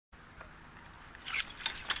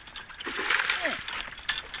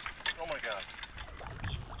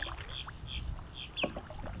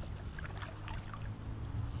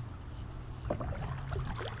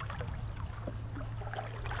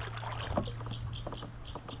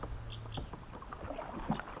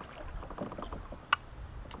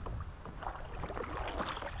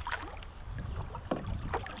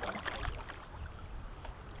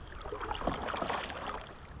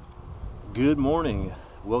Good morning.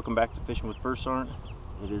 Welcome back to Fishing with First Aren't.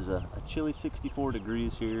 It is a chilly 64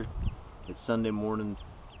 degrees here. It's Sunday morning.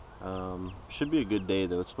 Should be a good day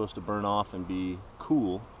though. It's supposed to burn off and be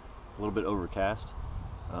cool, a little bit overcast.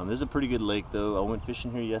 This is a pretty good lake though. I went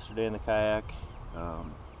fishing here yesterday in the kayak.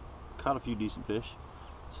 Caught a few decent fish.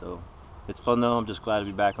 So it's fun though. I'm just glad to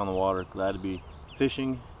be back on the water. Glad to be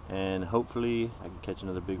fishing, and hopefully I can catch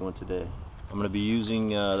another big one today. I'm going to be using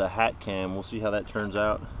the hat cam. We'll see how that turns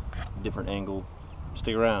out. Different angle.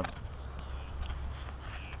 Stick around.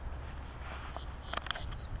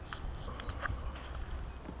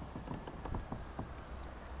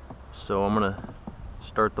 So I'm gonna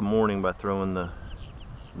start the morning by throwing the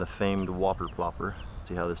famed whopper plopper.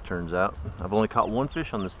 See how this turns out. I've only caught one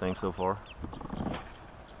fish on this thing so far.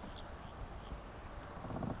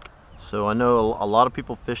 So I know a lot of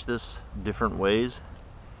people fish this different ways,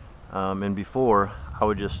 and before I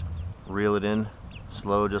would just reel it in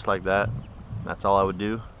slow, just like that. That's all I would do,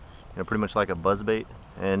 you know, pretty much like a buzz bait.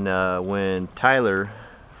 And when Tyler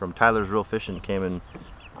from Tyler's Real Fishing came in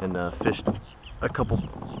and fished a couple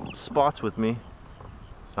spots with me,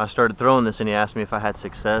 I started throwing this and he asked me if I had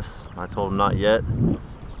success. I told him not yet.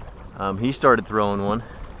 He started throwing one,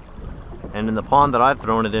 and in the pond that I've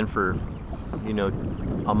thrown it in for, you know,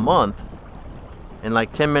 a month, in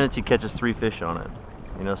like 10 minutes he catches 3 fish on it.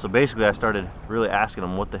 You know, so basically I started really asking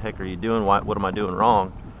him, what the heck are you doing? What am I doing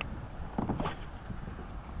wrong?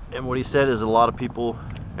 And what he said is a lot of people,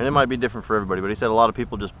 and it might be different for everybody, but he said a lot of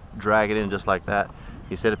people just drag it in just like that.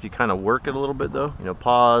 He said if you kind of work it a little bit though, you know,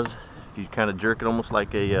 pause, if you kind of jerk it almost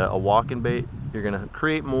like a walking bait, you're gonna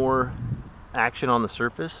create more action on the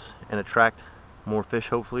surface and attract more fish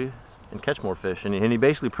hopefully, and catch more fish. And he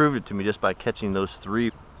basically proved it to me just by catching those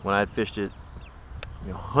 3 when I had fished it,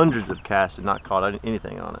 you know, hundreds of casts and not caught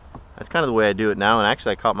anything on it. That's kind of the way I do it now, and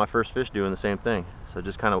actually I caught my first fish doing the same thing. So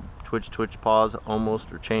just kind of twitch, pause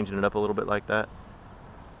almost, or changing it up a little bit like that.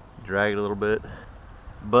 Drag it a little bit.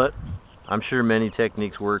 But I'm sure many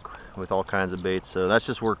techniques work with all kinds of baits, so that's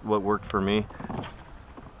just what worked for me.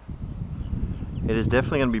 It is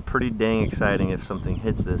definitely going to be pretty dang exciting if something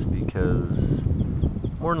hits this, because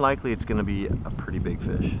more than likely it's going to be a pretty big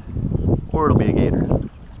fish, or it'll be a gator.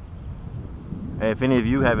 If any of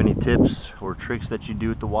you have any tips or tricks that you do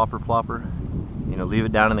with the whopper plopper, you know, leave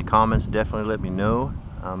it down in the comments. Definitely let me know,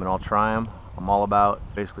 and I'll try them. I'm all about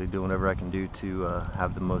basically doing whatever I can do to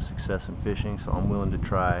have the most success in fishing, so I'm willing to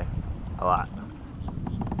try a lot.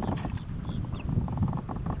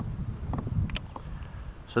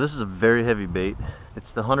 So this is a very heavy bait.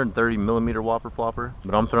 It's the 130 millimeter whopper plopper,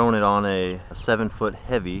 but I'm throwing it on a 7-foot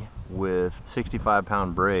heavy with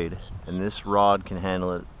 65-pound braid, and this rod can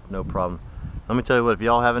handle it no problem. Let me tell you what, if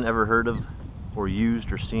y'all haven't ever heard of or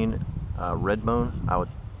used or seen Redbone, I would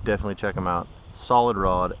definitely check them out. Solid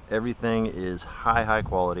rod, everything is high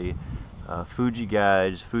quality. Fuji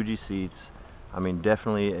guides, Fuji seats. I mean,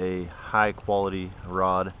 definitely a high quality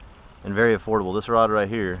rod, and very affordable. This rod right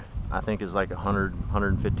here I think is like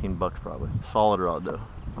 115 bucks probably. Solid rod though.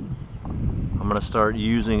 I'm gonna start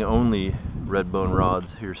using only Redbone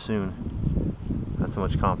rods here soon. That's how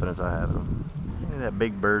much confidence I have in them. Look at that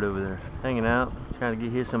big bird over there hanging out, trying to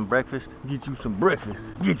get here some breakfast. Get you some breakfast.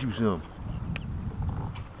 Get you some.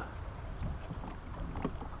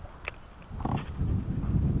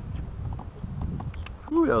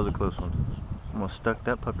 Ooh, that was a close one. Almost stuck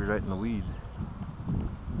that puppy right in the weeds.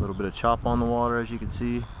 A little bit of chop on the water, as you can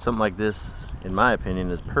see. Something like this, in my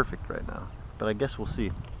opinion, is perfect right now. But I guess we'll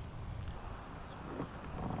see.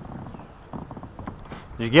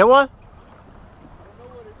 Did you get one?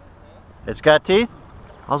 It's got teeth?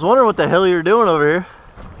 I was wondering what the hell you're doing over here.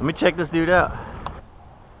 Let me check this dude out.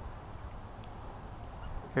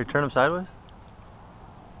 Here, turn him sideways.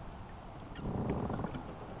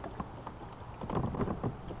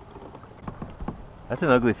 That's an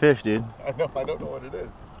ugly fish, dude. I know, I don't know what it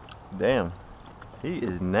is. Damn, he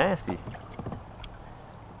is nasty.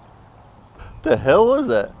 What the hell was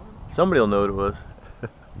that? Somebody will know what it was.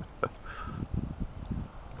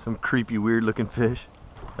 Some creepy, weird looking fish.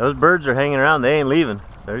 Those birds are hanging around, they ain't leaving.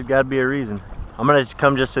 There's gotta be a reason. I'm gonna just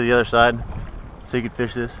come just to the other side so you can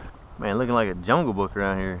fish this. Man, looking like a jungle book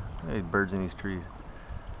around here. Look at these birds in these trees.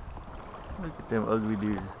 Look at them ugly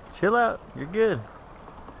dudes. Chill out, you're good.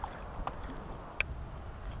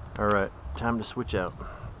 Alright, time to switch out.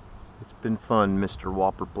 It's been fun, Mr.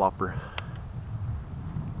 Whopper Plopper.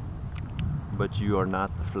 But you are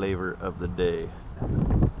not the flavor of the day.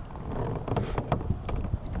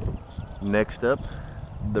 Next up,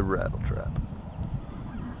 the rattle trap.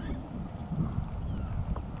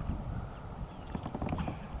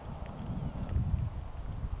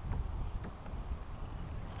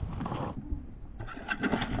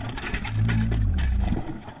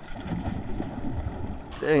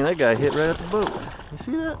 Dang, that guy hit right at the boat. You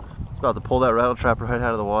see that? He's about to pull that rattle trap right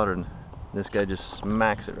out of the water, and this guy just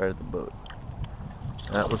smacks it right at the boat.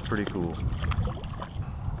 That was pretty cool.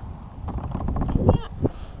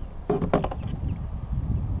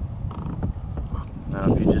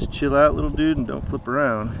 Now if you just chill out, little dude, and don't flip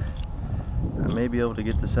around, I may be able to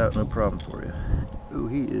get this out no problem for you. Ooh,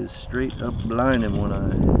 he is straight up blind in one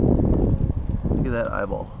eye. Look at that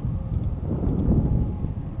eyeball.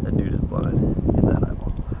 That dude is blind in that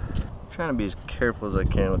eyeball. I'm trying to be as careful as I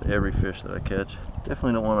can with every fish that I catch.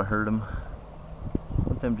 Definitely don't want to hurt them. I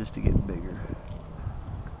want them just to get bigger.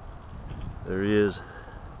 There he is.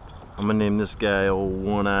 I'm gonna name this guy old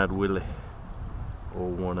One-Eyed Willie.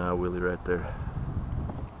 Old One-Eyed Willie right there.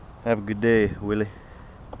 Have a good day, Willie.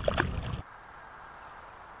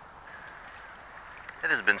 It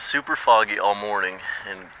has been super foggy all morning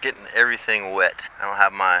and getting everything wet. I don't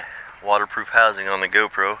have my waterproof housing on the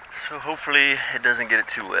GoPro, so hopefully it doesn't get it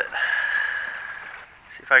too wet.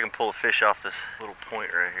 See if I can pull a fish off this little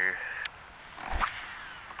point right here.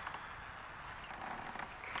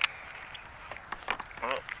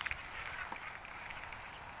 Oh.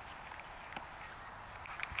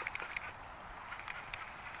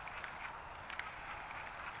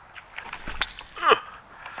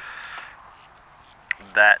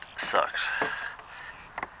 That sucks.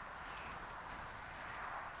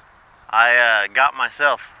 I got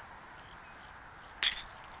myself.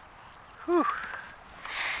 Whew.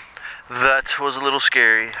 That was a little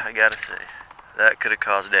scary, I gotta say. That could have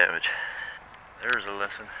caused damage. There's a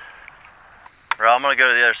lesson. Well, I'm gonna go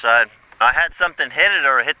to the other side. I had something hit it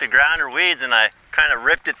or hit the ground or weeds, and I kind of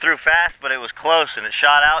ripped it through fast, but it was close and it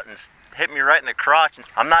shot out and hit me right in the crotch.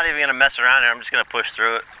 I'm not even gonna mess around here, I'm just gonna push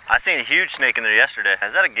through it. I seen a huge snake in there yesterday.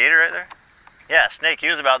 Is that a gator right there? Yeah, a snake. He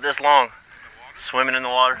was about this long, swimming in the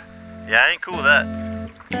water. Yeah, I ain't cool with that.